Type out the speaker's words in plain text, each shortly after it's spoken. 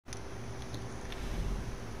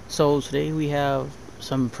So today we have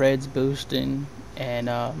some preds boosting, and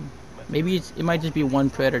maybe it might just be one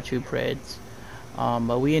pred or two preds.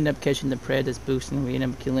 But we end up catching the pred that's boosting. We end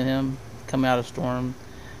up killing him, coming out of storm.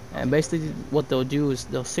 And basically, what they'll do is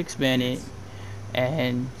they'll six-man it,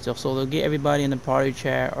 and so they'll get everybody in the party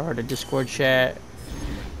chat or the Discord chat,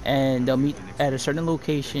 and they'll meet at a certain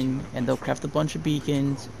location, and they'll craft a bunch of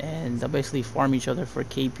beacons, and they'll basically farm each other for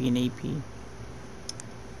KP and AP.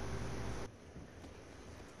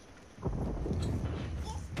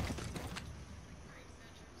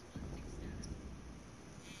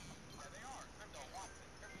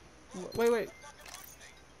 Wait.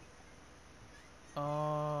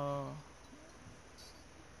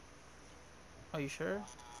 Are you sure?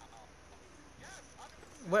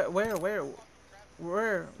 Where's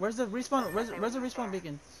the respawn? Where's the respawn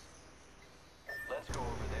beacon? Let's go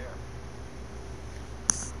over there.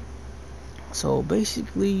 So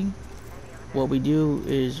basically, what we do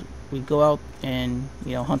is we go out and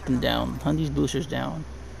hunt them down, hunt these boosters down.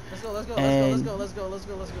 Let's go. And Let's go.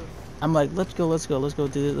 I'm like, let's go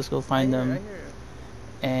do it. Let's go find them.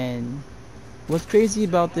 And what's crazy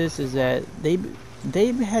about this is that they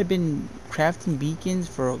had been crafting beacons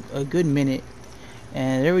for a good minute,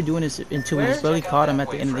 and they were doing this until we barely caught them at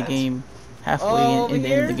the end of the game, halfway in the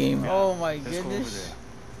end of the game. Oh my goodness!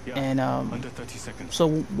 And under 30 seconds. so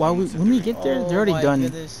when we get there, they're already done.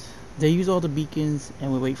 Goodness. They use all the beacons,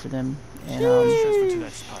 and we wait for them. And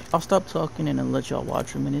I'll stop talking and I'll let y'all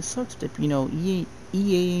watch them. And it sucks that EA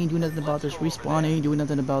ain't doing nothing about this. Respawn ain't doing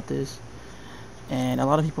nothing about this. And a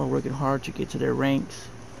lot of people are working hard to get to their ranks,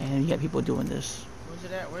 and you got people doing this. Where's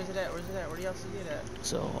it at? Where do y'all see it at?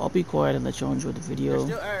 So I'll be quiet and let y'all enjoy the video.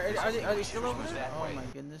 Are they still over there? Oh my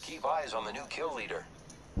goodness. Keep eyes on the new kill leader.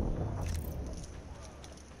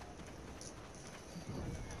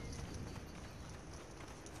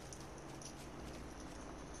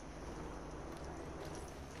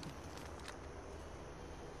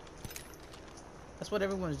 That's what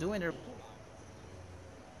everyone's doing there.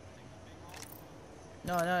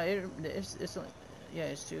 No, it's only, yeah,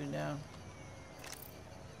 it's two now.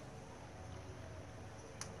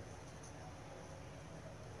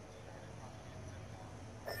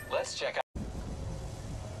 Let's check out.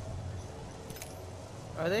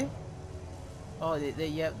 Are they? Oh, they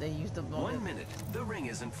used the 1 minute. The ring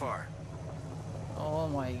isn't far. Oh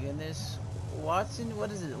my goodness. Watson,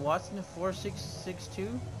 what is it? Watson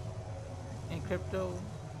 4662 in crypto.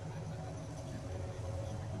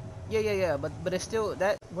 Yeah, but it's still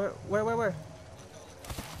that where? Rebel.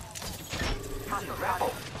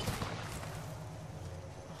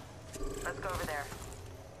 Let's go over there.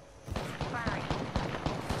 Firing.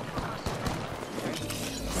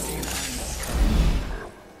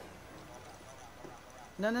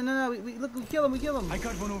 No. We look, we kill him. I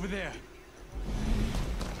got one over there.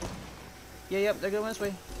 Yep, they're going this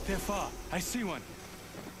way. They're far. I see one.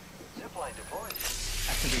 Zipline deployed.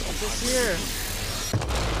 Activate Just here.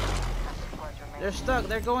 They're stuck.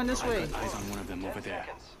 They're going this way. eyes on one of them over there.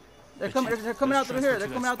 They're coming out through here. They're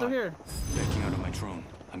coming out through here. Backing out of my drone.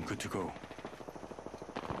 I'm good to go.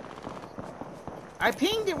 I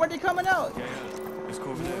pinged it. Where they coming out? Yeah. Let's go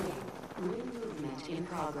over there. Movement in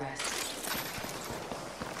progress.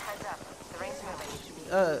 Heads up. The ring's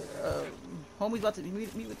moving. Homie's about to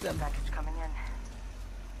meet with them. Package coming in.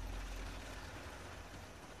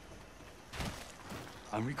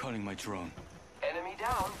 I'm recalling my drone. Enemy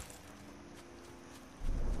down.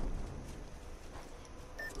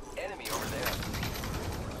 Enemy over there.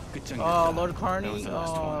 Good job. Oh, Lord Carney. That was the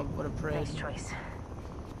last Oh, one. what a prey. Nice choice.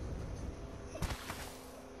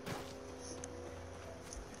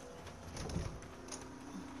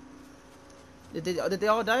 Did they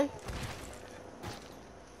all die?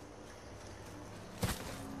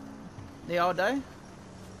 They all die?